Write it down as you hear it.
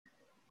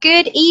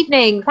Good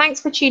evening.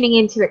 Thanks for tuning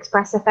in to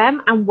Express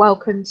FM and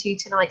welcome to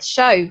tonight's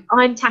show.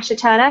 I'm Tasha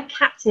Turner,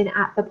 captain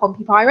at the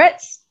Pompey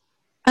Pirates.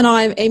 And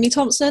I'm Amy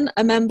Thompson,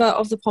 a member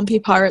of the Pompey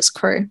Pirates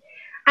crew.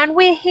 And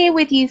we're here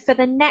with you for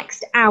the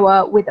next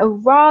hour with a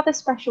rather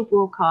special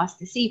broadcast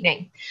this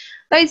evening.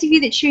 Those of you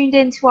that tuned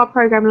in to our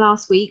programme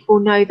last week will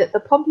know that the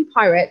Pompey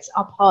Pirates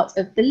are part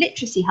of the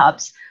Literacy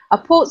Hubs, a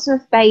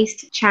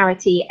Portsmouth-based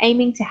charity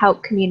aiming to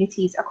help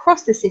communities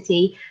across the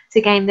city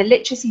to gain the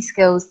literacy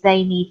skills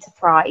they need to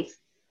thrive.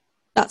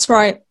 That's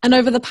right. And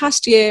over the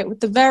past year,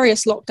 with the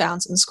various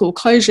lockdowns and school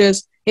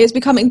closures, it has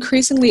become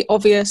increasingly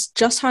obvious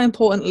just how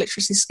important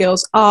literacy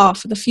skills are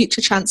for the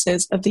future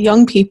chances of the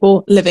young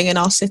people living in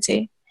our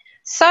city.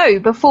 So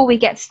before we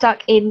get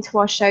stuck into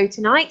our show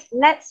tonight,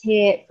 let's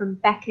hear from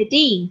Becca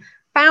Dean,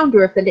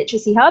 founder of the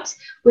Literacy Hubs,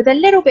 with a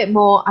little bit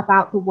more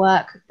about the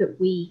work that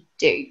we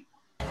do.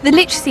 The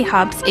Literacy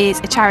Hubs is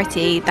a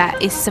charity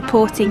that is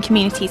supporting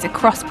communities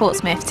across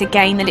Portsmouth to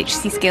gain the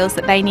literacy skills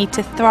that they need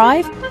to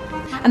thrive.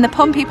 And the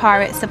Pompey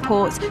Pirates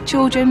supports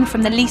children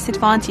from the least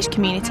advantaged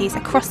communities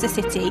across the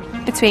city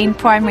between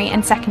primary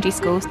and secondary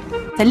schools.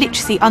 The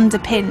literacy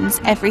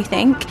underpins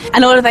everything,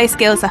 and all of those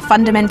skills are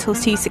fundamental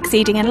to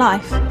succeeding in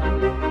life.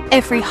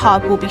 Every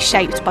hub will be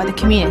shaped by the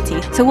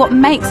community. So what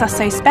makes us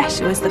so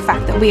special is the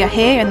fact that we are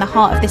here in the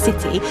heart of the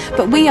city,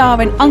 but we are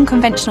an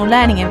unconventional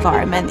learning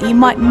environment that you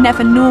might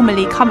never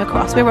normally come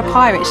across. We're a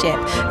pirate ship.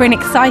 We're an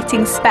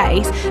exciting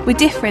space. We're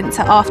different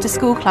to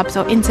after-school clubs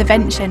or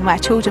intervention where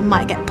children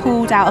might get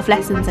pulled out of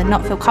lessons and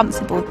not feel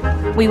comfortable.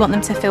 We want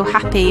them to feel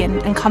happy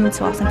and come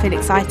to us and feel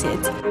excited.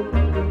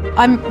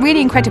 I'm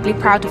really incredibly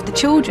proud of the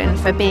children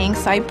for being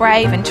so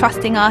brave and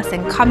trusting us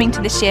and coming to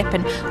the ship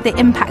and the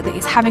impact that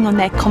it's having on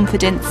their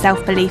confidence,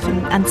 self-belief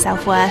and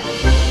self-worth.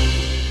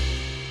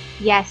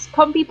 Yes,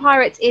 Pompey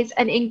Pirates is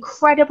an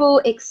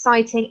incredible,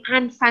 exciting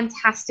and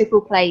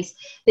fantastical place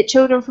that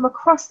children from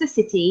across the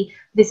city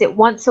visit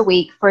once a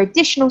week for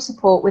additional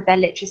support with their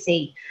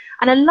literacy.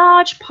 And a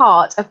large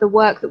part of the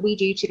work that we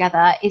do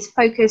together is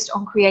focused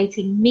on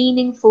creating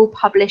meaningful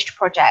published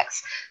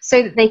projects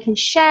so that they can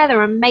share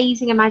their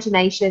amazing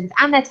imaginations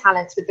and their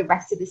talents with the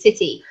rest of the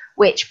city,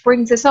 which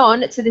brings us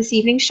on to this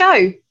evening's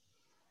show.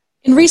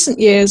 In recent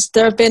years,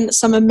 there have been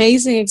some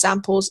amazing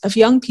examples of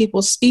young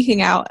people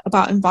speaking out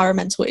about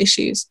environmental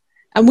issues,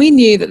 and we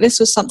knew that this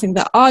was something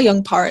that our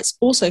young pirates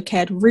also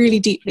cared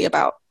really deeply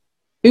about.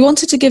 We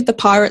wanted to give the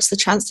pirates the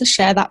chance to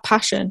share that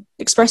passion,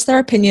 express their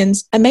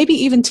opinions, and maybe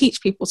even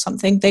teach people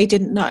something they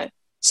didn't know.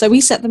 So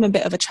we set them a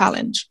bit of a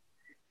challenge.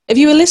 If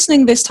you were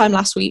listening this time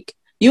last week,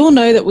 you'll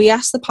know that we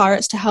asked the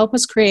pirates to help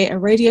us create a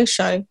radio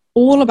show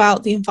all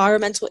about the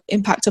environmental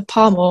impact of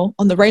palm oil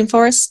on the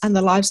rainforests and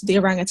the lives of the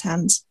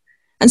orangutans.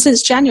 And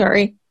since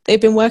January,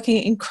 they've been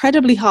working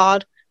incredibly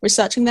hard,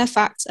 researching their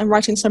facts and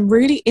writing some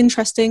really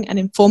interesting and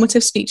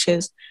informative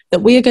speeches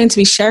that we are going to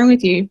be sharing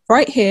with you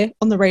right here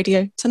on the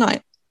radio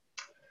tonight.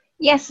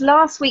 Yes,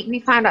 last week we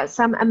found out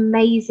some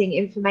amazing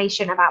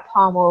information about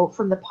palm oil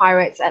from the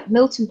pirates at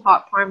Milton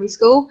Park Primary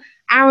School,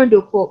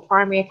 Arundel Court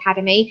Primary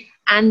Academy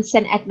and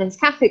St Edmund's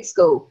Catholic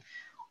School.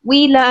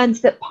 We learned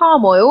that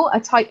palm oil, a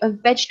type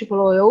of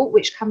vegetable oil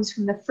which comes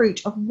from the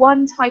fruit of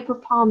one type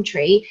of palm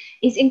tree,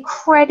 is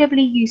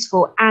incredibly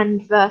useful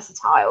and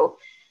versatile.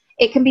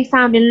 It can be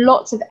found in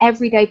lots of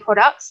everyday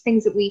products,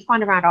 things that we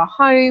find around our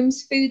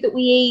homes, food that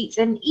we eat,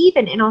 and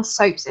even in our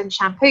soaps and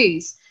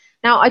shampoos.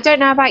 Now, I don't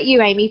know about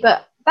you, Amy,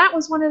 but that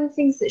was one of the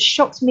things that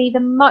shocked me the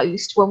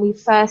most when we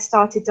first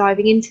started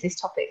diving into this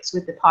topic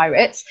with the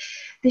pirates,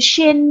 the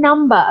sheer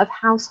number of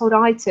household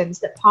items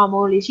that palm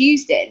oil is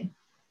used in.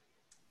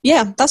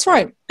 Yeah, that's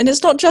right. And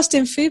it's not just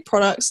in food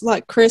products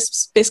like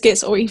crisps,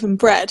 biscuits, or even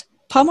bread.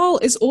 Palm oil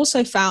is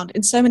also found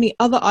in so many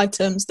other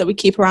items that we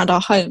keep around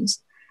our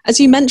homes. As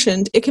you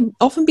mentioned, it can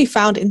often be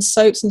found in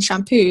soaps and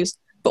shampoos,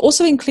 but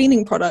also in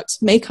cleaning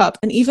products, makeup,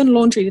 and even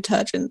laundry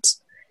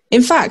detergents.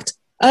 In fact,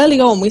 early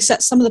on, we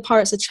set some of the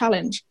pirates a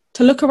challenge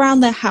to look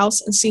around their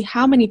house and see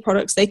how many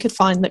products they could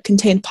find that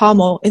contained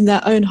palm oil in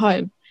their own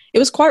home. It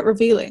was quite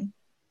revealing.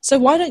 So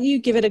why don't you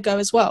give it a go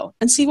as well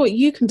and see what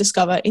you can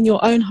discover in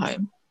your own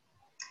home?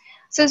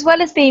 So as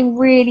well as being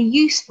really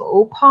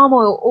useful, palm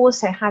oil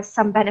also has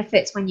some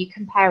benefits when you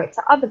compare it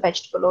to other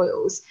vegetable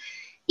oils.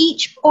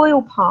 Each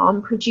oil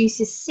palm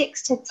produces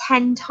 6 to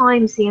 10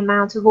 times the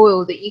amount of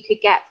oil that you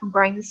could get from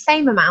growing the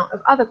same amount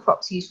of other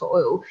crops used for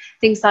oil,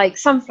 things like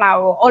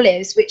sunflower or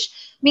olives, which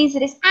means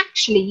that it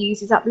actually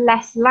uses up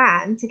less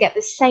land to get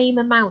the same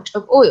amount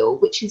of oil,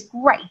 which is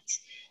great.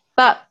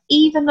 But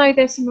even though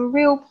there's some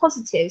real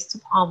positives to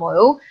palm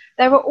oil,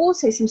 there are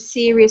also some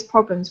serious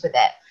problems with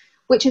it,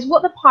 which is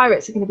what the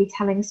pirates are going to be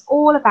telling us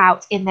all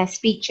about in their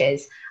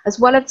speeches, as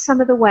well as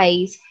some of the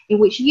ways in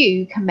which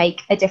you can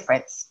make a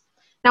difference.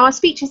 Now, our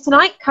speeches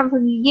tonight come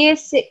from the Year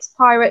 6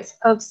 Pirates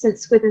of St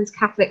Swithuns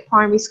Catholic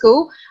Primary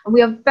School, and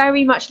we are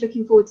very much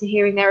looking forward to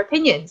hearing their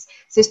opinions.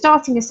 So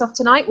starting us off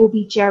tonight will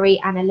be Jerry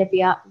and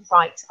Olivia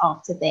right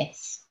after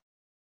this.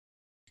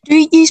 Do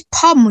you use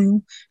palm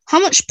oil? How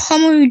much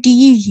palm oil do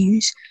you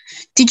use?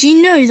 Did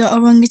you know that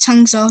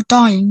orangutans are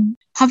dying?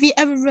 Have you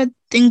ever read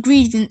the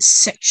ingredients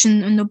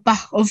section on the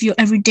back of your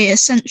everyday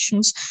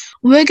essentials.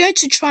 We're going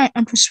to try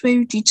and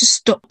persuade you to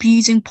stop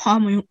using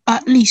palm oil,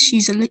 at least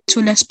use a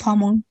little less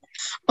palm oil.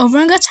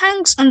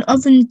 Orangutans and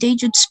other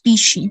endangered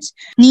species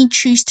need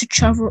trees to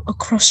travel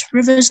across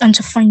rivers and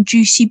to find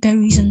juicy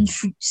berries and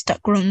fruits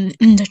that grow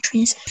in the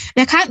trees.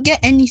 They can't get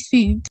any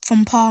food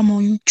from palm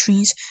oil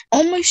trees.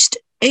 Almost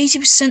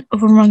 80%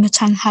 of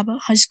orangutan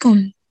habitat has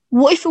gone.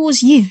 What if it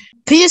was you?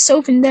 Put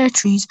yourself in their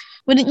trees.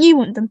 Wouldn't you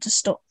want them to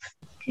stop?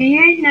 Do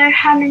you know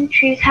how many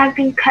trees have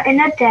been cut in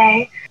a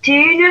day? Do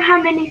you know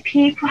how many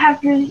people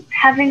have been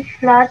having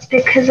floods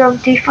because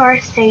of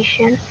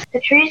deforestation?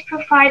 The trees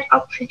provide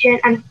oxygen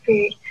and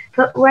food,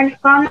 but when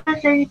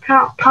farmers only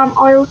plant palm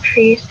oil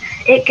trees,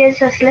 it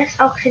gives us less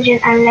oxygen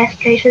and less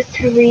places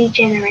to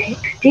regenerate.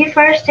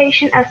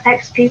 Deforestation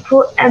affects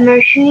people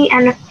emotionally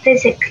and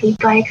physically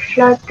by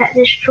floods that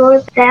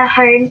destroy their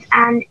homes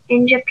and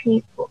injure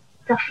people.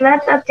 The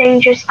floods are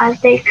dangerous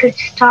as they could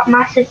start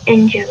massive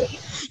injury.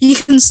 You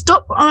can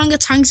stop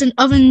orangutans and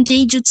other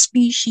endangered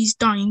species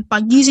dying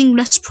by using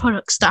less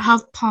products that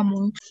have palm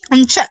oil,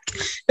 and check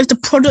if the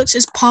product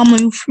is palm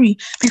oil free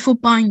before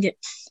buying it.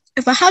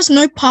 If it has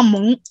no palm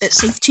oil, it's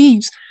safe to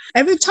use.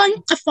 Every time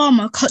a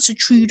farmer cuts a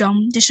tree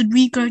down, they should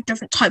regrow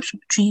different types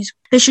of trees.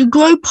 They should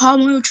grow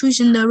palm oil trees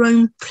in their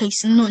own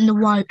place and not in the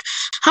wild.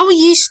 How will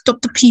you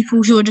stop the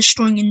people who are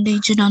destroying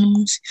endangered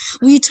animals?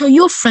 Will you tell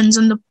your friends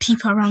and the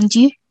people around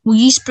you? Will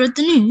you spread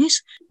the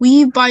news? Will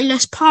you buy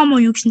less palm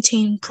oil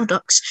containing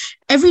products?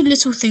 Every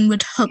little thing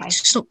would help to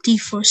stop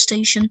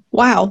deforestation.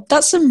 Wow,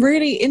 that's some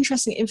really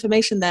interesting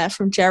information there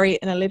from Jerry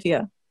and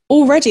Olivia.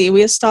 Already,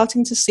 we are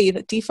starting to see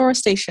that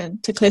deforestation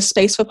to clear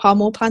space for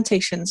palm oil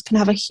plantations can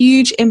have a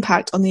huge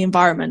impact on the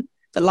environment,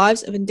 the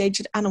lives of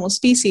endangered animal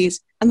species,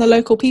 and the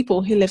local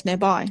people who live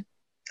nearby.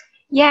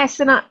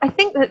 Yes, and I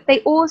think that they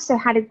also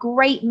had a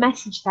great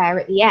message there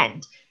at the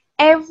end.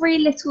 Every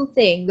little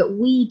thing that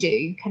we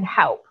do can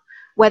help.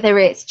 Whether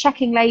it's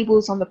checking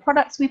labels on the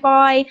products we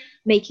buy,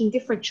 making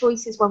different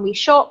choices when we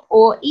shop,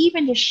 or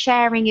even just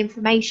sharing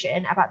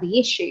information about the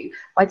issue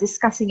by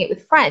discussing it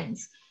with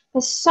friends.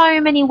 There's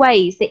so many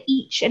ways that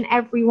each and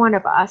every one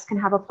of us can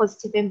have a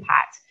positive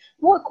impact.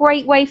 What a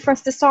great way for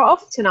us to start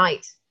off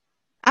tonight.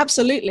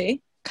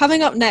 Absolutely.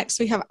 Coming up next,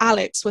 we have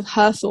Alex with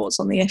her thoughts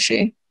on the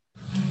issue.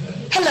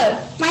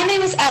 Hello, my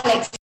name is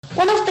Alex.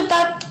 One of the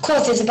bad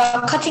causes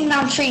about cutting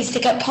down trees to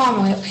get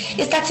palm oil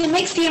is that it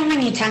makes the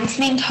orangutans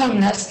named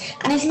homeless,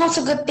 and is not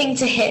a good thing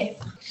to hear.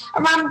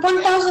 Around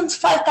 1,000 to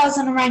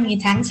 5,000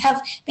 orangutans have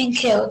been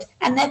killed,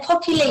 and their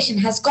population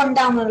has gone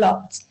down a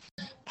lot.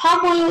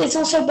 Palm oil is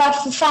also bad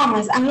for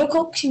farmers and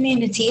local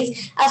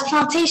communities, as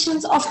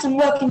plantations often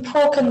work in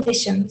poor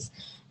conditions.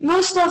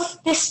 Most of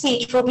this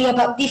speech will be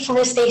about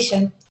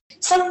deforestation.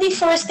 Some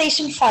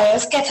deforestation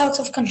fires get out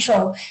of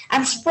control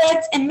and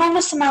spread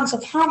enormous amounts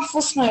of harmful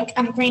smoke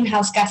and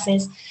greenhouse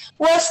gases.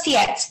 Worse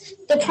yet,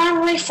 the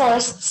primary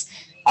forests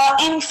are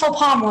aimed for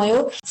palm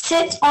oil,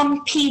 sit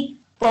on peat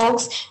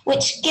bogs,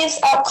 which gives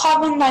out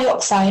carbon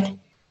dioxide.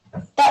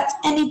 That's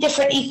any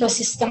different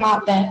ecosystem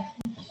out there.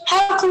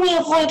 How can we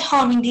avoid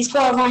harming these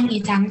poor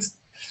orangutans?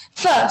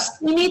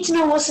 First, we need to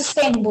know what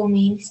sustainable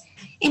means.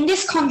 In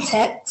this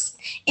context,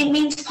 it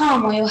means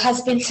palm oil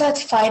has been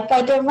certified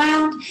by the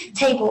Round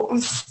Table on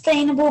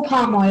Sustainable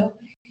Palm Oil.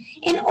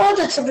 In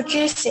order to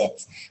produce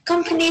it,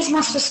 companies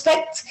must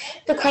respect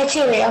the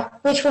criteria,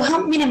 which will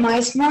help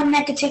minimize more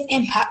negative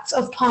impacts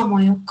of palm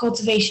oil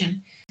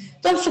cultivation.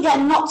 Don't forget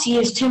not to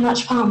use too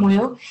much palm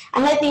oil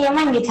and let the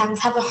orangutans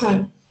have a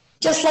home,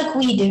 just like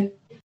we do.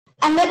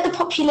 And let the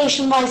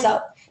population rise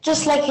up,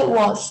 just like it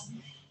was.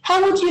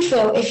 How would you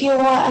feel if you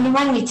were an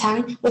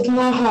orangutan with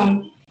no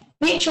home?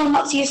 Make sure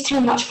not to use too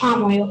much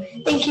palm oil.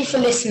 Thank you for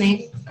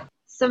listening.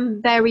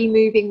 Some very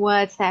moving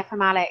words there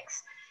from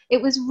Alex.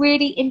 It was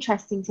really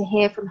interesting to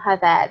hear from her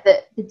there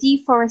that the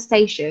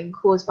deforestation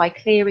caused by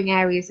clearing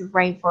areas of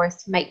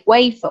rainforest to make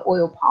way for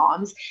oil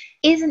palms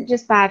isn't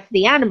just bad for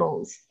the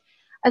animals.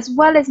 As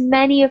well as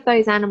many of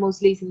those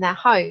animals losing their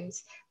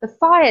homes, the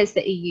fires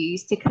that are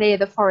used to clear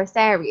the forest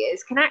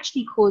areas can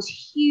actually cause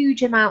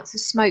huge amounts of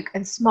smoke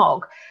and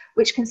smog,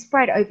 which can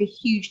spread over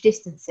huge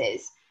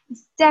distances.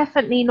 It's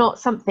definitely not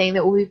something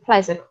that will be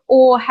pleasant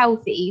or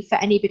healthy for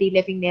anybody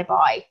living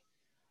nearby.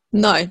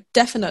 No,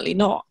 definitely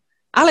not.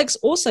 Alex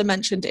also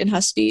mentioned in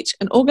her speech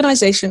an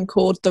organisation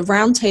called the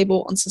Round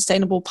Table on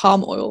Sustainable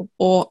Palm Oil,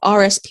 or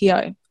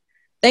RSPO.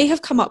 They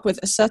have come up with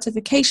a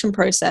certification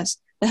process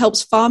that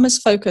helps farmers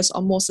focus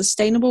on more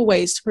sustainable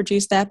ways to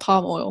produce their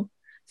palm oil.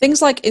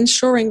 Things like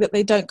ensuring that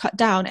they don't cut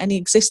down any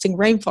existing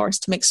rainforest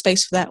to make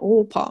space for their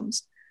oil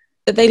palms,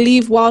 that they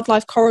leave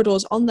wildlife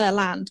corridors on their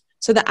land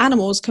so that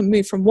animals can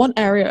move from one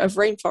area of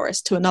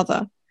rainforest to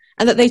another,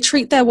 and that they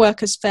treat their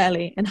workers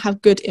fairly and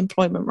have good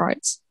employment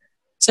rights.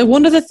 So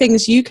one of the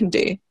things you can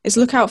do is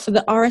look out for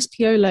the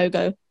RSPO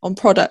logo on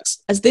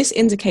products, as this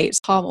indicates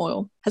palm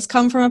oil has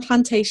come from a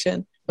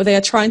plantation where they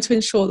are trying to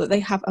ensure that they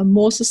have a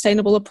more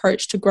sustainable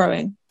approach to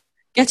growing.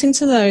 Getting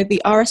to know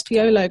the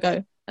RSPO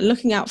logo and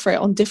looking out for it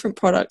on different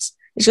products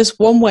is just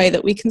one way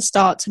that we can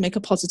start to make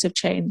a positive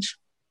change.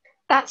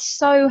 That's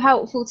so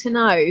helpful to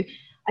know.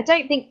 I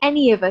don't think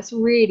any of us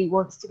really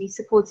wants to be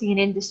supporting an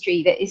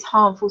industry that is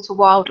harmful to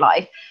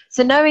wildlife.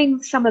 So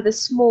knowing some of the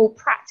small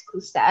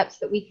practical steps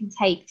that we can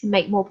take to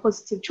make more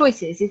positive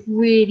choices is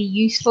really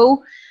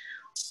useful.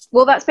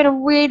 Well, that's been a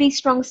really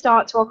strong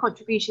start to our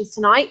contributions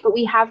tonight, but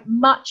we have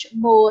much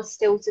more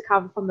still to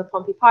come from the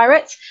Pompey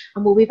Pirates,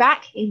 and we'll be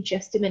back in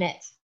just a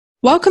minute.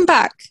 Welcome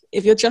back.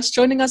 If you're just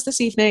joining us this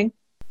evening,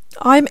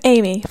 I'm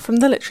Amy from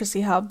the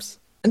Literacy Hubs.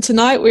 and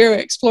tonight we are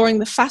exploring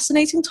the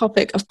fascinating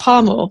topic of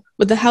palm oil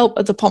with the help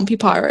of the Pompey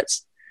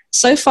Pirates.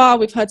 So far,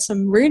 we've heard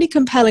some really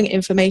compelling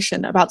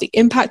information about the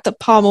impact that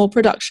palm oil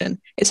production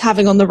is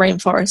having on the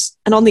rainforest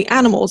and on the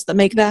animals that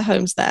make their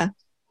homes there.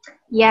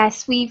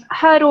 Yes, we've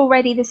heard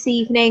already this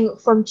evening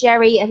from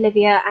Jerry,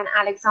 Olivia and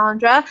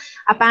Alexandra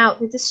about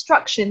the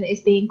destruction that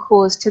is being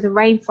caused to the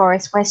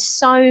rainforest where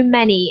so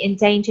many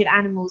endangered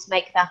animals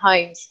make their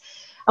homes.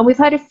 And we've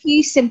heard a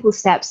few simple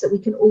steps that we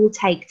can all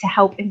take to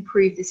help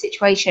improve the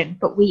situation,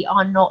 but we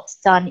are not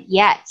done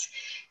yet.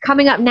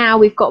 Coming up now,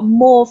 we've got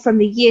more from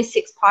the Year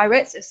 6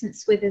 Pirates of St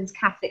Swithuns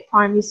Catholic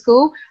Primary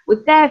School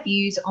with their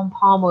views on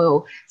palm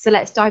oil. So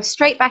let's dive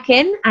straight back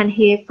in and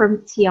hear from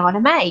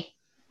Tiana May.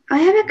 I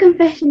have a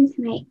confession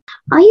to make.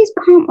 I use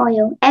palm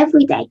oil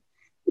every day.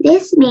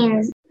 This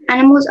means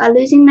animals are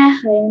losing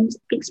their homes,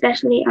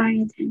 especially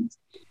orangutans.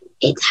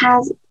 It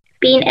has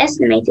been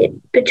estimated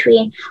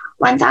between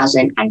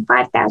 1,000 and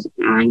 5,000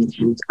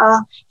 orangutans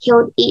are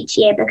killed each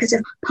year because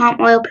of palm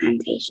oil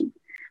plantation.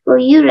 Will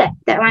you let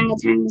the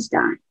orangutans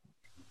die?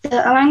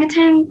 The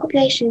orangutan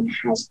population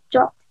has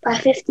dropped by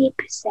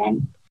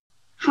 50%.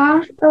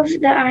 Half of the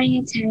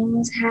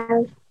orangutans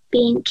have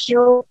been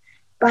killed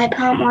by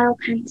palm oil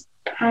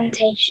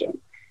plantation.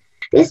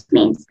 This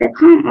means the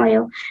palm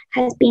oil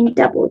has been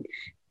doubled,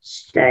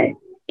 so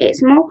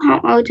it's more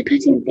palm oil to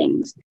put in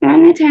things.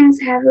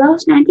 Orangutans have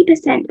lost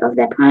 90% of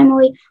their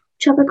primary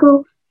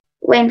tropical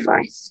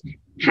rainforest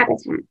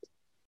habitat.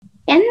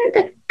 In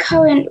the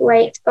current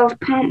rate of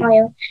palm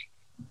oil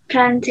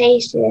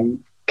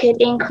plantation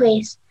could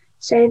increase,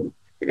 so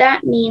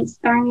that means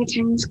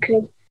orangutans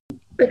could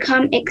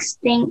become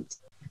extinct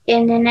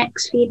in the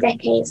next few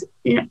decades,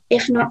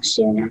 if not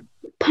sooner.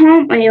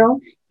 Palm oil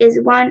is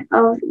one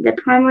of the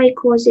primary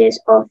causes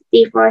of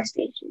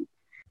deforestation.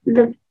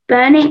 The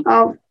burning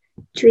of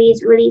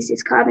trees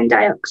releases carbon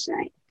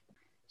dioxide.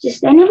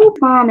 Sustainable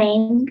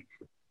farming,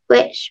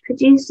 which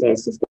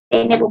produces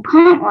sustainable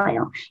palm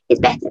oil, is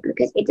better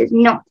because it does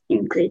not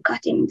include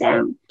cutting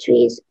down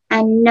trees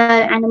and no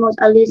animals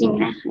are losing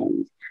their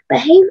homes.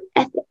 Behave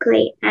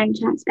ethically and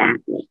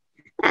transparently.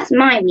 That's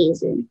my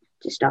reason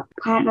to stop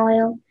palm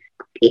oil.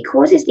 It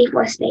causes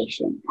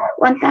deforestation.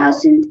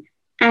 1,000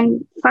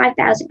 and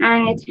 5,000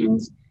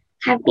 orangutans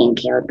have been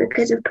killed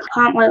because of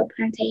palm oil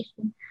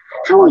plantation.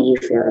 How will you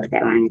feel if the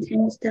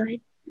orangutans died?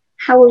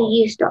 How will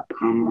you stop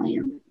palm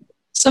oil?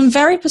 Some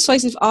very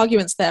persuasive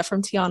arguments there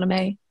from Tiana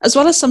May, as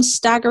well as some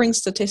staggering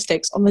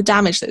statistics on the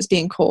damage that is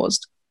being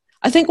caused.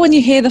 I think when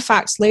you hear the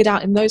facts laid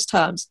out in those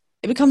terms,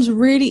 it becomes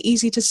really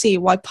easy to see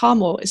why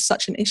palm oil is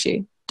such an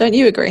issue. Don't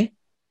you agree?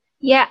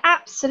 Yeah,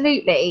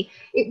 absolutely.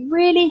 It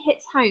really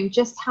hits home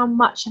just how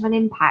much of an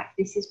impact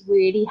this is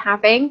really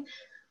having.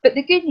 But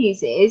the good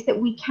news is that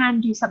we can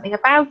do something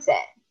about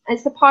it.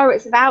 As the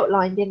Pirates have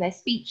outlined in their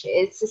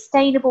speeches,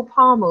 sustainable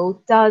palm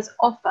oil does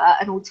offer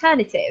an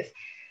alternative.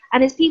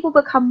 And as people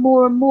become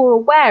more and more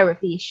aware of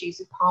the issues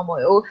of palm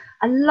oil,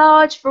 a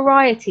large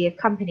variety of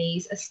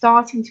companies are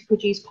starting to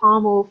produce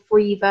palm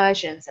oil-free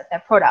versions of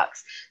their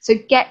products. So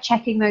get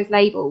checking those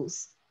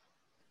labels.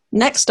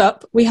 Next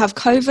up, we have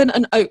Coven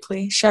and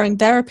Oakley sharing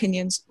their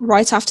opinions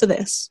right after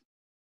this.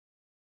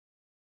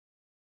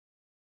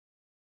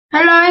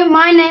 Hello,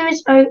 my name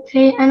is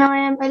Oakley and I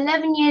am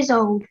 11 years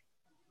old.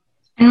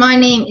 And my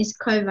name is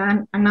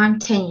Kovan and I'm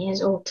 10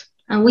 years old.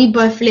 And we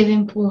both live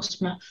in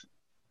Portsmouth.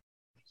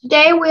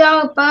 Today we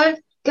are both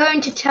going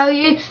to tell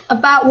you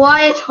about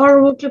why it's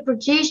horrible to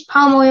produce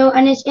palm oil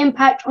and its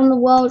impact on the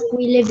world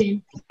we live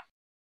in.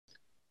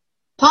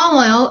 Palm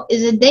oil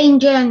is a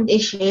danger and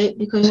issue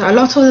because a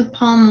lot of the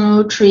palm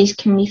oil trees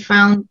can be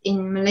found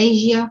in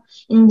Malaysia,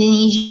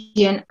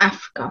 Indonesia and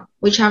Africa,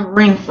 which have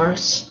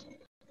rainforests.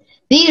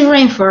 These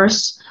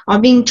rainforests are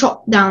being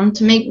chopped down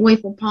to make way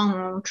for palm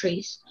oil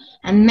trees,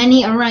 and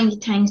many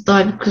orangutans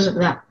die because of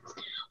that.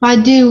 Why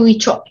do we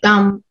chop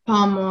down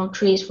palm oil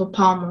trees for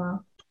palm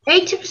oil?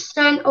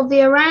 80% of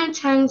the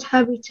orangutan's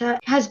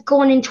habitat has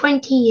gone in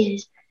 20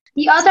 years.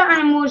 The other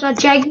animals are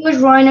jaguars,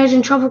 rhinos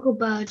and tropical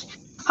birds.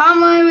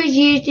 Palm oil is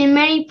used in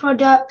many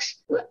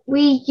products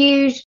we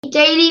use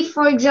daily,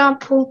 for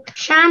example,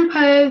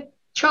 shampoo,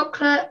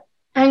 chocolate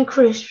and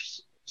crisps.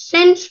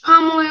 Since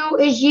palm oil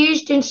is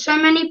used in so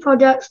many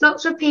products,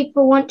 lots of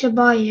people want to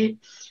buy it.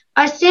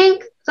 I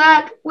think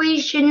that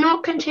we should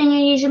not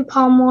continue using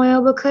palm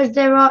oil because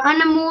there are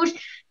animals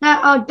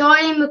that are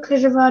dying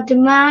because of our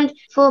demand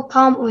for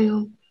palm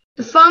oil.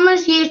 The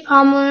farmers use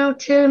palm oil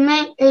to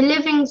make a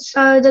living,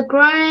 so the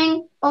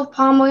growing of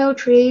palm oil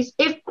trees,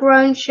 if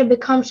grown, should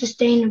become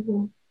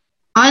sustainable.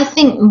 I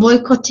think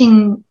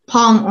boycotting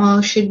palm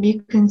oil should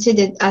be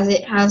considered as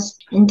it has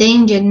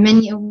endangered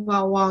many of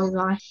our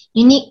wildlife,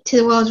 unique to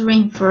the world's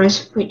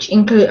rainforests, which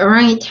include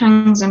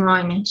orangutans and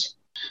rhinos.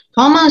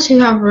 Farmers who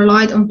have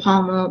relied on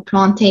palm oil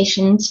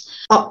plantations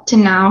up to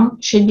now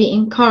should be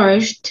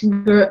encouraged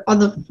to grow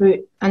other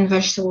fruit and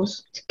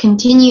vegetables to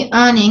continue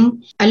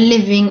earning a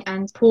living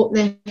and support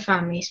their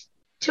families.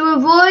 To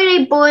avoid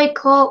a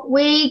boycott,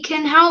 we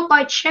can help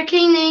by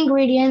checking the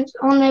ingredients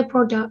on their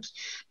products,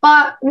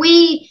 but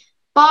we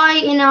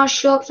buy in our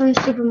shops and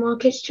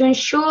supermarkets to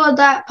ensure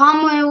that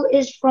palm oil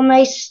is from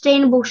a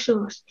sustainable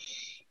source.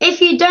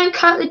 If you don't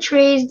cut the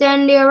trees,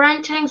 then the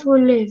orangutans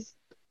will live.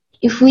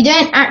 If we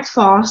don't act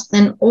fast,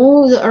 then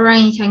all the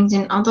orangutans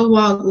and other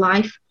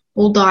wildlife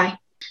will die.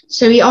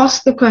 So we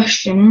ask the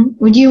question,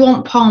 would you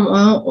want palm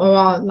oil or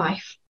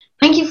wildlife?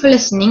 Thank you for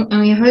listening,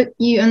 and we hope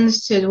you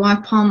understood why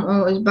palm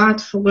oil is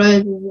bad for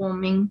global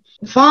warming,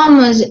 the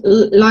farmers'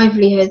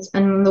 livelihoods,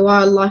 and the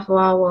wildlife of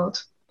our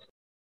world.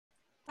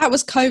 That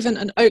was Coven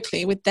and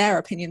Oakley with their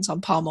opinions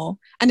on palm oil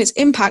and its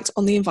impact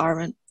on the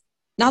environment.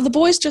 Now, the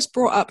boys just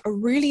brought up a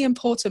really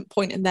important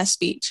point in their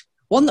speech,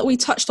 one that we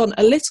touched on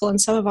a little in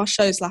some of our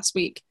shows last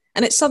week,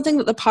 and it's something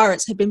that the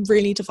Pirates have been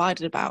really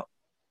divided about.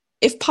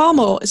 If palm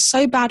oil is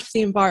so bad for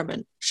the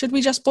environment, should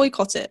we just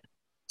boycott it?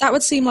 That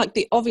would seem like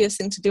the obvious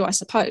thing to do, I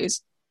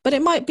suppose, but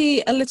it might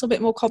be a little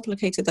bit more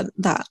complicated than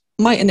that,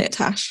 mightn't it,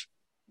 Tash?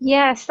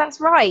 Yes,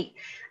 that's right.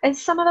 As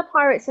some of the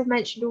pirates have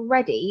mentioned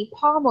already,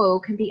 palm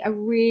oil can be a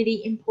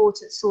really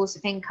important source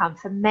of income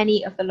for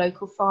many of the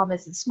local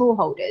farmers and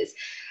smallholders.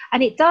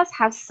 And it does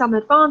have some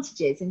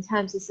advantages in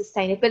terms of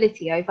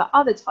sustainability over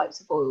other types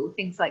of oil,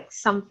 things like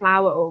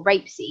sunflower or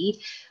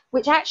rapeseed,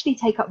 which actually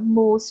take up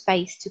more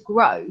space to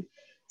grow.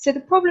 So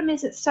the problem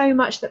isn't so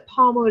much that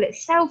palm oil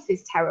itself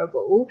is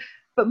terrible,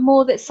 but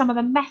more that some of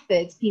the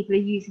methods people are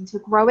using to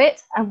grow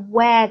it and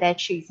where they're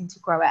choosing to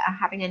grow it are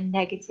having a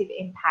negative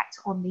impact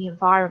on the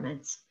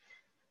environment.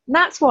 And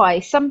that's why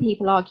some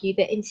people argue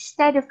that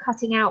instead of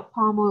cutting out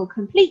palm oil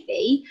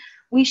completely,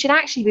 we should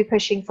actually be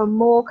pushing for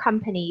more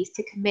companies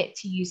to commit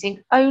to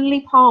using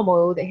only palm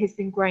oil that has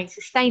been grown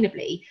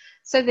sustainably,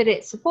 so that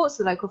it supports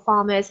the local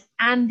farmers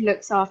and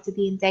looks after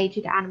the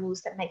endangered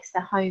animals that makes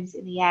their homes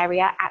in the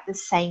area at the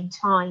same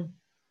time.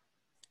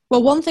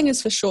 Well, one thing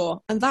is for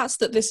sure, and that's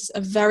that this is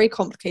a very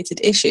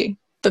complicated issue.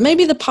 But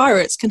maybe the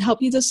Pirates can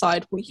help you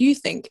decide what you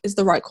think is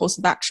the right course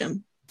of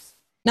action.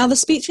 Now, the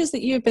speeches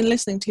that you have been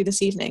listening to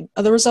this evening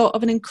are the result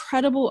of an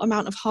incredible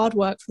amount of hard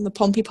work from the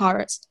Pompey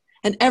Pirates,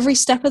 and every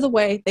step of the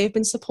way they have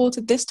been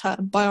supported this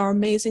term by our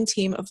amazing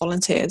team of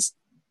volunteers.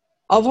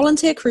 Our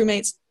volunteer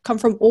crewmates come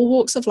from all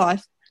walks of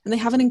life, and they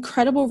have an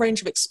incredible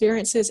range of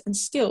experiences and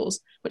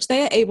skills which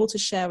they are able to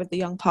share with the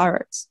young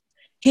pirates.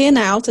 Here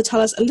now to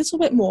tell us a little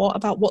bit more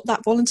about what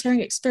that volunteering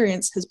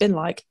experience has been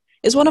like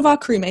is one of our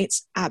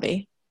crewmates,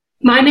 Abby.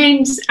 My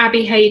name's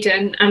Abby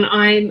Hayden, and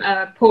I'm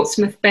a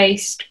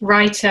Portsmouth-based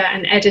writer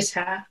and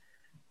editor.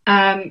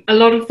 A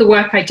lot of the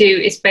work I do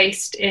is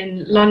based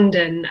in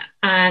London,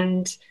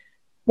 and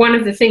one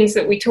of the things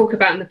that we talk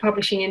about in the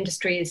publishing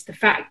industry is the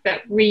fact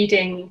that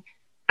reading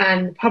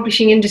and the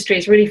publishing industry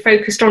is really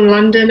focused on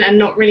London and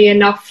not really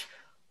enough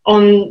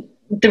on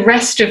the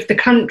rest of the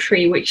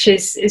country, which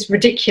is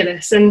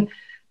ridiculous. And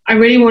I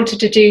really wanted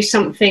to do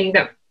something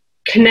that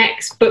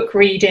connects book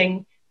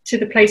reading to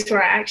the place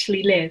where I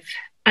actually live.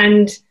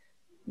 And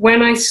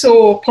when I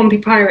saw Pompey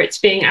Pirates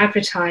being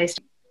advertised,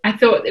 I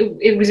thought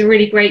it was a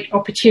really great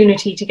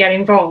opportunity to get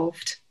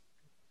involved.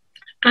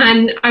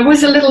 And I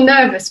was a little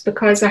nervous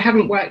because I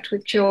haven't worked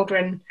with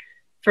children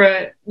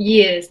for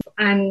years.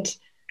 And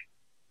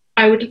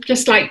I would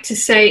just like to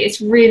say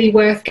it's really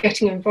worth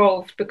getting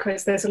involved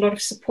because there's a lot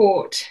of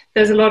support.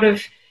 There's a lot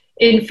of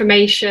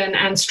information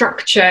and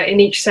structure in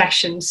each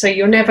session. So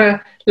you're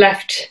never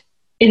left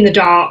in the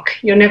dark.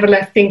 You're never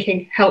left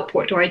thinking, help,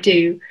 what do I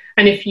do?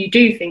 And if you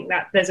do think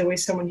that, there's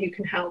always someone who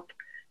can help.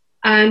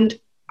 And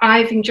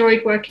I've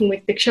enjoyed working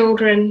with the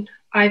children.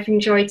 I've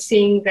enjoyed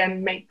seeing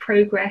them make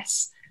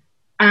progress.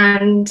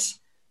 And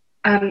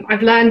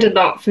I've learned a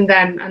lot from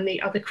them and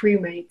the other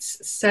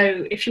crewmates.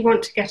 So if you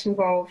want to get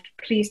involved,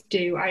 please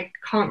do. I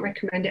can't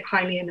recommend it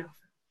highly enough.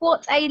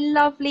 What a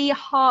lovely,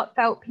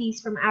 heartfelt piece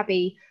from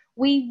Abby.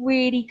 We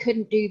really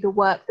couldn't do the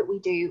work that we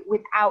do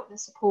without the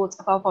support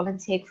of our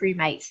volunteer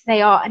crewmates.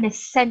 They are an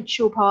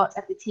essential part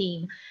of the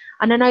team.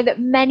 And I know that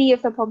many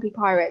of the Pompey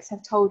Pirates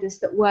have told us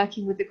that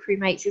working with the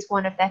crewmates is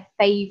one of their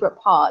favourite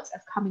parts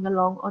of coming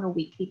along on a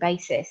weekly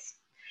basis.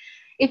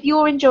 If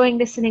you're enjoying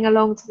listening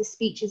along to the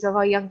speeches of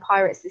our young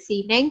pirates this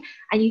evening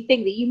and you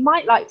think that you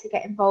might like to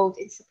get involved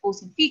in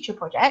supporting future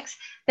projects,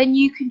 then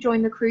you can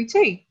join the crew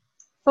too.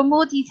 For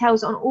more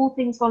details on all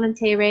things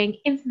volunteering,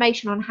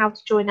 information on how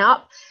to join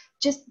up,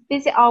 just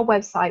visit our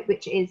website,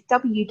 which is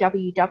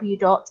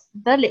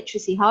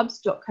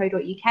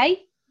www.theliteracyhubs.co.uk.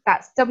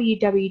 That's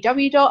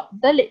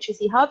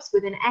www.theliteracyhubs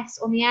with an S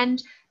on the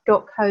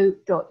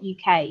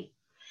end.co.uk.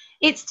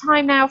 It's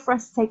time now for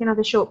us to take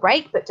another short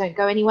break, but don't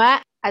go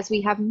anywhere, as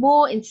we have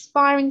more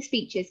inspiring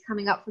speeches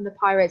coming up from the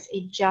Pirates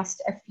in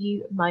just a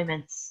few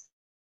moments.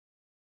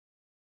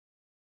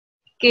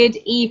 Good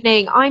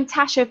evening. I'm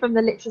Tasha from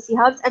the Literacy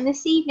Hubs, and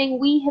this evening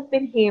we have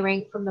been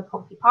hearing from the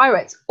Pompey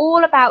Pirates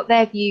all about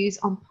their views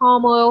on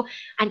palm oil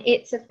and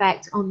its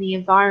effect on the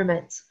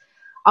environment.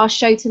 Our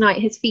show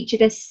tonight has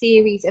featured a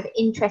series of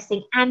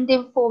interesting and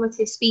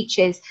informative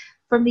speeches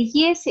from the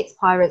Year 6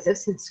 Pirates of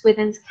St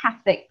Swithuns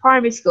Catholic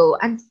Primary School,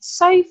 and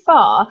so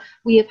far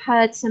we have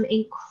heard some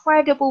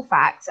incredible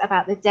facts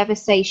about the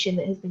devastation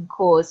that has been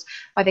caused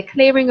by the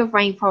clearing of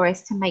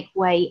rainforests to make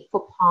way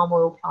for palm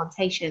oil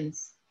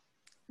plantations.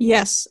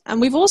 Yes,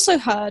 and we've also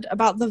heard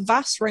about the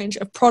vast range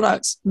of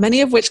products, many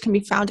of which can be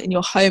found in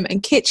your home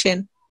and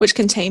kitchen, which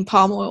contain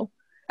palm oil,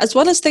 as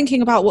well as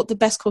thinking about what the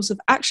best course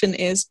of action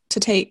is to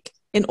take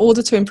in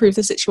order to improve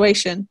the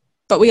situation.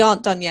 But we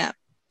aren't done yet.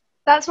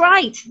 That's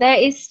right. There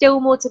is still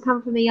more to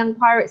come from the young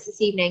pirates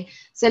this evening.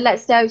 So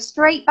let's dive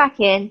straight back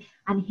in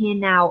and hear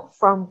now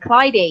from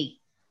Clydie.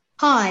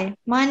 Hi,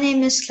 my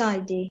name is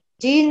Clydie.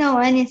 Do you know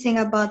anything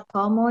about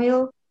palm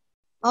oil?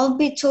 I'll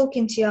be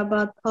talking to you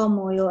about palm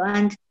oil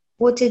and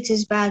what it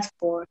is bad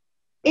for.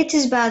 It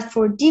is bad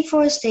for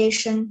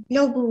deforestation,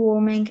 global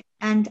warming,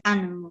 and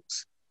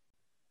animals.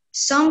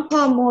 Some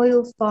palm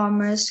oil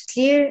farmers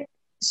clear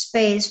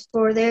space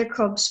for their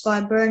crops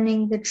by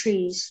burning the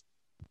trees.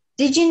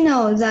 Did you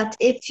know that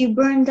if you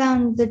burn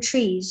down the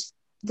trees,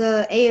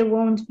 the air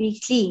won't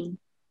be clean?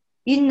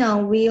 You know,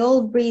 we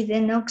all breathe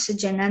in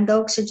oxygen and the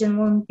oxygen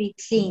won't be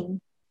clean.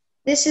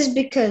 This is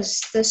because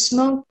the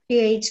smoke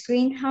creates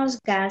greenhouse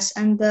gas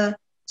and the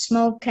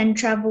smoke can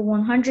travel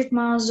 100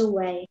 miles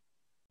away.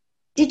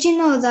 Did you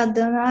know that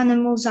the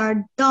animals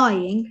are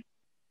dying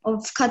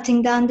of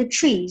cutting down the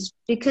trees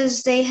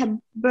because they have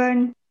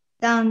burned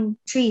down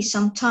trees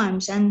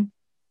sometimes and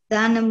the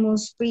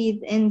animals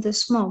breathe in the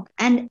smoke,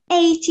 and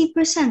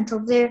 80%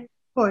 of their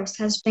forest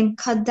has been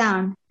cut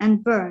down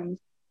and burned.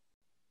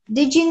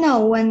 Did you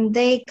know when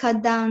they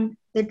cut down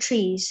the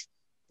trees,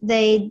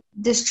 they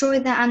destroy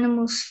the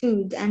animals'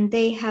 food and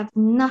they have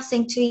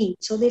nothing to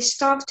eat, so they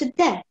starve to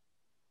death?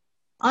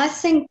 I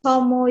think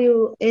palm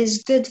oil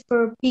is good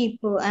for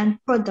people and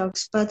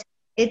products, but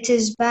it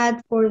is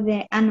bad for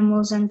the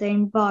animals and the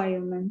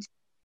environment.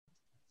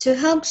 To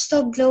help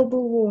stop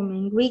global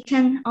warming, we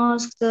can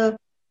ask the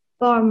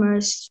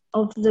farmers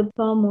of the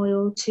palm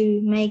oil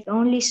to make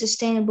only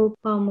sustainable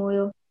palm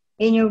oil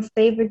in your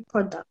favorite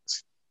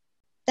products.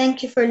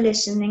 Thank you for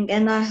listening,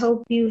 and I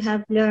hope you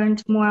have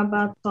learned more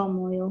about palm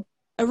oil.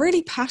 A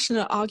really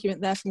passionate argument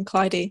there from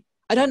Clydie.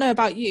 I don't know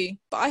about you,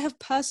 but I have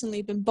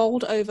personally been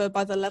bowled over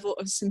by the level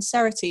of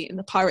sincerity in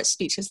the Pirates'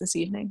 speeches this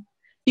evening.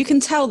 You can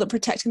tell that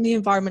protecting the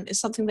environment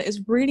is something that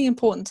is really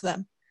important to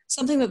them,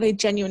 something that they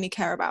genuinely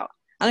care about.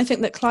 And I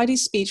think that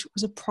Clydie's speech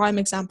was a prime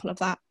example of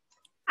that.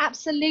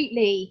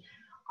 Absolutely.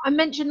 I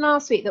mentioned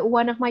last week that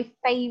one of my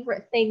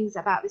favourite things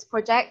about this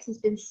project has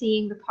been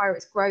seeing the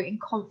pirates grow in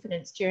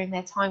confidence during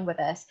their time with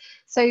us.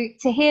 So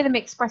to hear them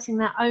expressing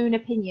their own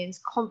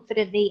opinions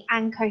confidently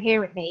and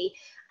coherently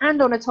and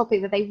on a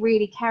topic that they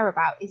really care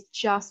about is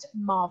just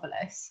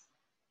marvellous.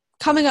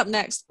 Coming up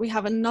next, we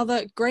have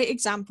another great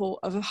example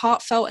of a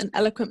heartfelt and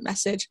eloquent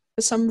message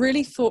with some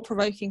really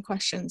thought-provoking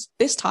questions,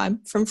 this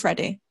time from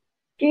Freddie.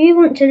 Do you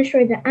want to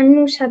destroy the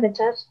animals'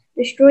 habitats,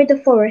 destroy the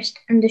forest,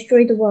 and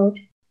destroy the world?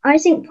 I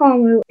think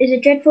palm oil is a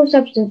dreadful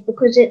substance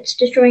because it's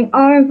destroying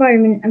our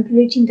environment and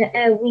polluting the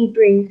air we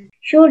breathe.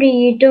 Surely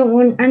you don't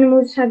want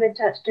animals'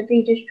 habitats to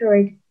be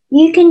destroyed.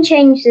 You can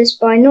change this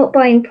by not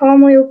buying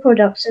palm oil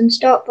products and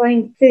start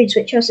buying foods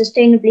which are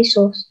sustainably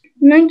sourced.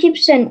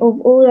 90% of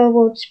all our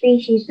world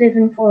species live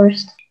in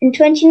forest. In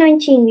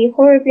 2019, we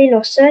horribly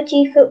lost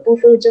 30 football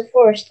fields of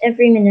forest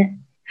every minute.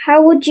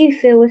 How would you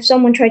feel if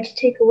someone tried to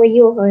take away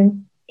your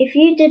home? If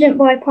you didn't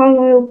buy palm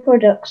oil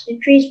products, the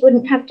trees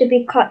wouldn't have to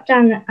be cut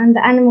down and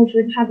the animals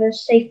would have a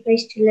safe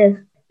place to live.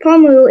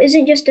 Palm oil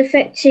isn't just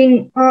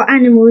affecting our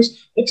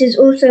animals, it is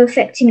also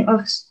affecting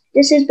us.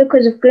 This is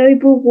because of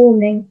global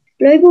warming.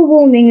 Global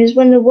warming is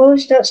when the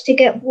world starts to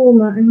get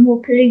warmer and more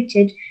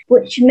polluted,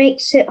 which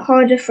makes it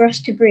harder for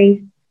us to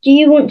breathe. Do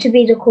you want to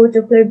be the cause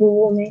of global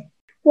warming?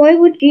 Why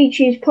would you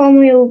choose palm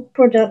oil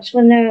products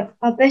when there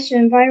are better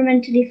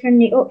environmentally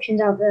friendly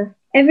options out there?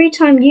 Every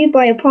time you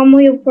buy a palm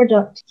oil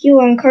product, you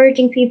are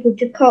encouraging people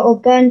to cut or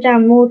burn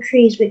down more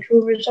trees, which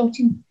will result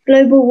in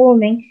global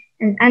warming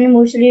and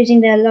animals losing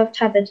their loved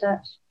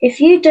habitats. If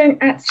you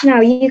don't act now,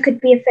 you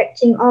could be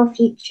affecting our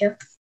future.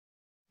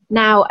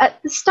 Now, at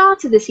the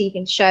start of this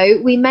evening's show,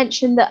 we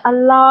mentioned that a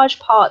large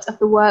part of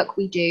the work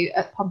we do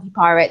at Pompey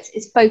Pirates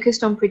is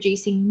focused on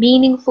producing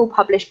meaningful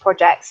published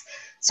projects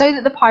so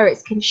that the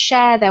Pirates can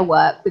share their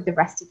work with the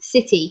rest of the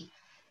city.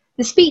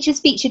 The speeches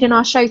featured in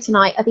our show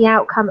tonight are the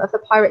outcome of the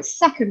Pirates'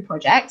 second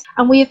project,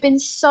 and we have been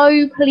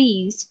so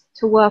pleased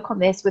to work on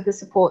this with the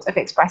support of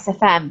Express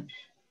FM.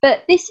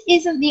 But this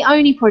isn't the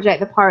only project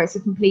the Pirates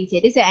have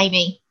completed, is it,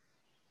 Amy?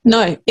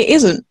 No, it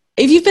isn't.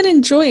 If you've been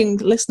enjoying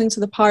listening to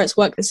the Pirates'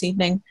 work this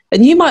evening,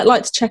 then you might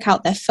like to check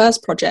out their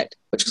first project,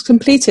 which was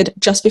completed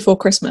just before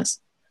Christmas.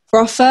 For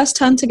our first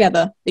term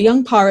together, the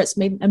young Pirates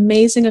made an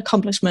amazing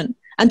accomplishment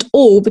and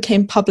all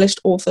became published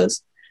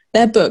authors.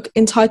 Their book,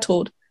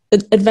 entitled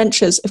The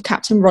Adventures of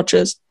Captain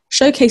Rogers,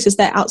 showcases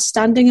their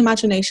outstanding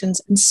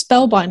imaginations and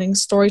spellbinding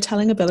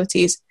storytelling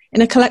abilities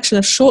in a collection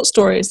of short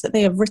stories that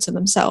they have written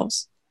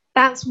themselves.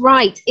 That's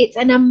right. It's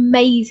an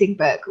amazing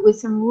book with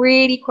some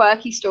really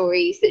quirky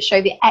stories that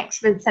show the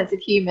excellent sense of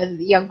humour that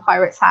the young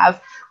pirates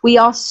have. We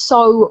are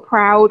so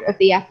proud of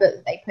the effort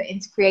that they put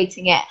into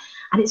creating it,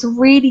 and it's a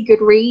really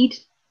good read.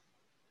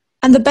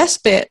 And the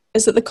best bit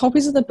is that the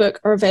copies of the book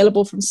are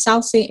available from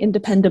Southsea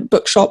independent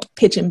bookshop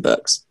Pigeon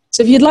Books.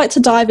 So if you'd like to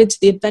dive into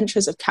the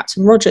adventures of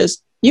Captain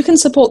Rogers, you can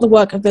support the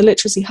work of the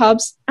Literacy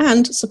Hubs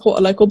and support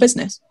a local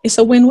business. It's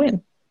a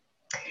win-win.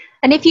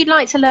 And if you'd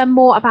like to learn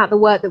more about the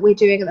work that we're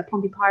doing at the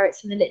Pompey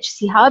Pirates and the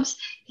Literacy Hubs,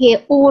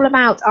 hear all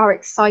about our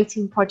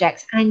exciting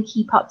projects and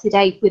keep up to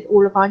date with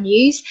all of our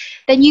news,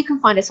 then you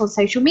can find us on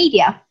social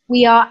media.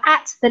 We are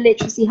at the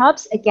Literacy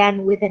Hubs,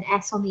 again with an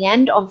S on the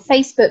end, on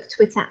Facebook,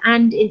 Twitter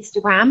and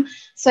Instagram.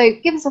 So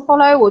give us a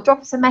follow or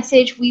drop us a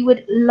message. We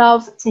would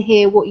love to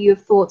hear what you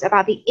have thought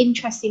about the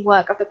interesting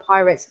work of the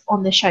Pirates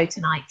on the show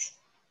tonight.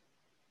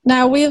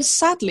 Now, we have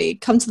sadly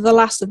come to the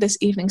last of this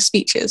evening's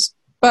speeches.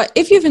 But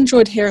if you've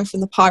enjoyed hearing from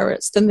the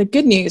Pirates, then the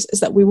good news is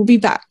that we will be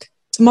back.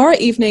 Tomorrow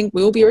evening,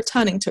 we will be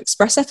returning to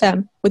Express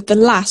FM with the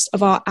last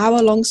of our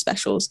hour-long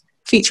specials,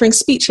 featuring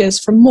speeches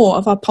from more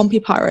of our Pompey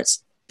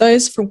Pirates,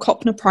 those from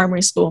Copner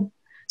Primary School.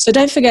 So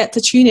don't forget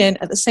to tune in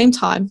at the same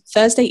time,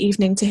 Thursday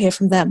evening, to hear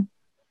from them.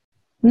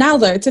 Now,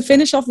 though, to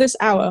finish off this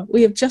hour,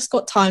 we have just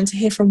got time to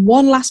hear from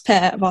one last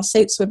pair of our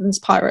St.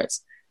 Swithuns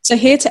Pirates. So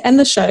here to end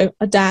the show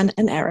are Dan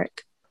and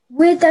Eric.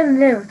 We're Dan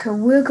and Eric,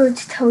 and we're going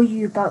to tell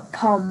you about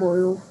palm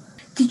oil.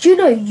 Did you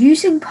know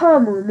using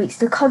palm oil makes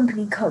the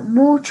company cut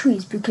more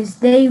trees because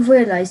they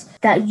realise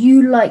that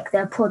you like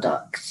their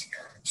products?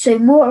 So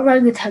more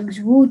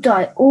orangutans will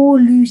die or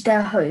lose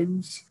their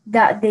homes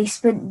that they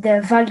spent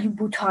their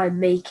valuable time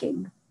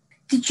making.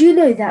 Did you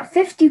know that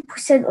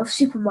 50% of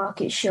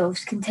supermarket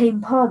shelves contain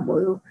palm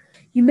oil?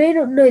 You may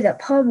not know that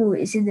palm oil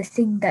is in the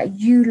thing that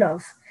you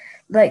love,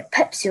 like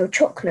Pepsi or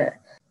chocolate.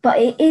 But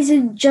it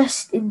isn't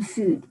just in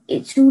food,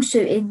 it's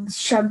also in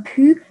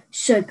shampoo,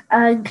 soap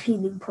and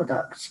cleaning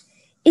products.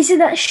 Isn't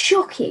that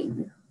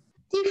shocking?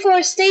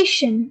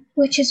 Deforestation,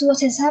 which is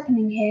what is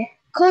happening here,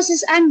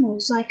 causes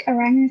animals like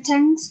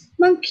orangutans,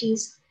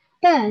 monkeys,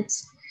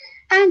 birds,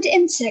 and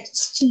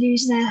insects to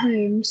lose their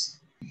homes.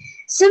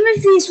 Some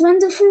of these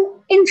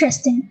wonderful,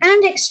 interesting,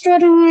 and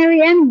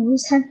extraordinary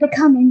animals have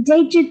become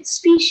endangered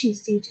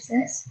species due to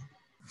this.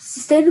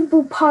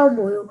 Sustainable palm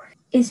oil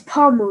is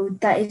palm oil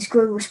that is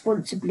grown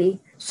responsibly,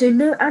 so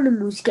no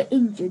animals get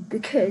injured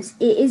because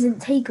it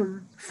isn't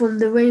taken from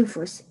the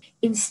rainforest.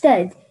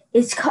 Instead,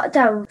 it's cut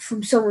down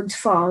from someone's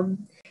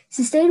farm.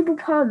 Sustainable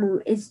palm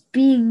oil is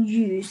being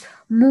used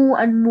more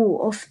and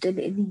more often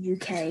in the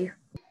UK.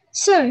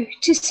 So,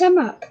 to sum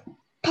up,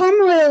 palm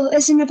oil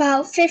is in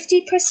about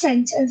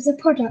 50% of the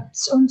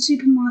products on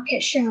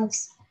supermarket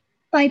shelves.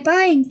 By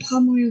buying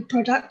palm oil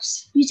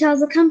products, you tell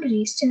the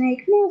companies to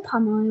make more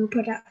palm oil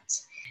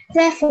products.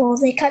 Therefore,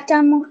 they cut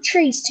down more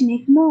trees to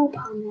make more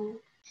palm oil.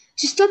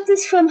 To stop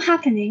this from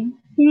happening,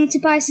 you need to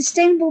buy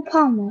sustainable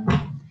palm oil,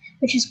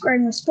 which is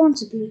grown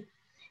responsibly.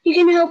 You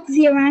can help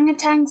the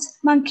orangutans,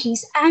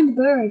 monkeys, and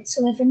birds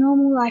live a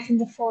normal life in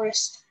the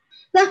forest.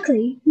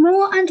 Luckily,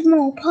 more and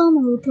more palm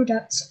oil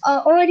products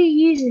are already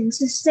using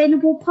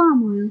sustainable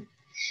palm oil,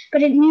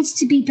 but it needs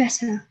to be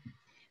better.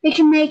 We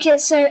can make it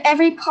so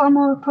every palm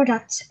oil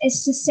product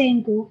is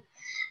sustainable,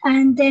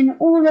 and then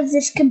all of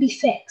this can be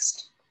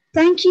fixed.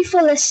 Thank you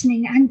for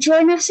listening, and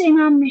join us in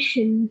our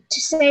mission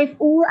to save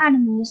all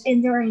animals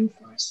in the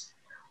rainforest.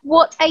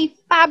 What a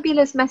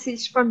fabulous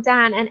message from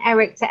Dan and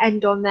Eric to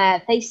end on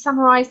there. They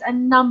summarised a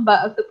number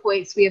of the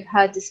points we have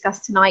heard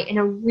discussed tonight in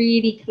a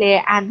really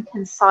clear and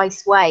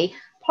concise way.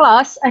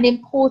 Plus, an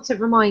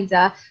important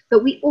reminder that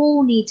we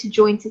all need to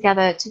join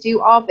together to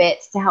do our bit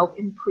to help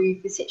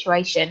improve the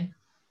situation.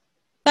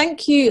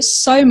 Thank you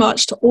so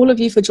much to all of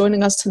you for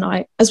joining us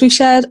tonight as we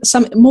shared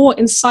some more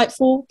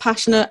insightful,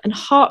 passionate and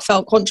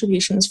heartfelt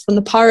contributions from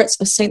the Pirates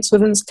of St.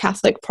 Swithuns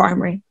Catholic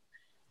Primary.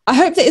 I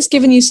hope that it's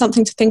given you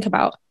something to think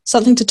about,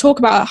 something to talk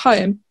about at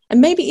home, and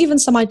maybe even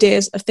some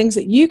ideas of things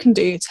that you can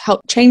do to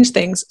help change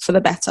things for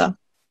the better.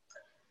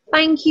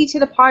 Thank you to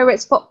the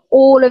Pirates for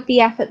all of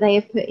the effort they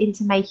have put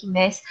into making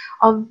this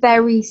a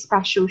very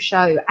special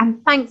show.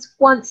 And thanks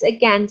once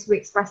again to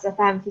Express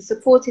FM for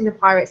supporting the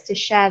Pirates to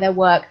share their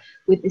work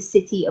with the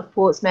city of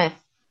Portsmouth.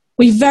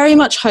 We very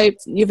much hope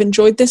that you've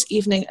enjoyed this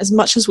evening as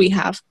much as we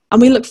have,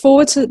 and we look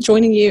forward to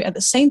joining you at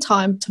the same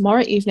time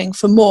tomorrow evening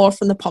for more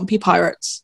from the Pompey Pirates.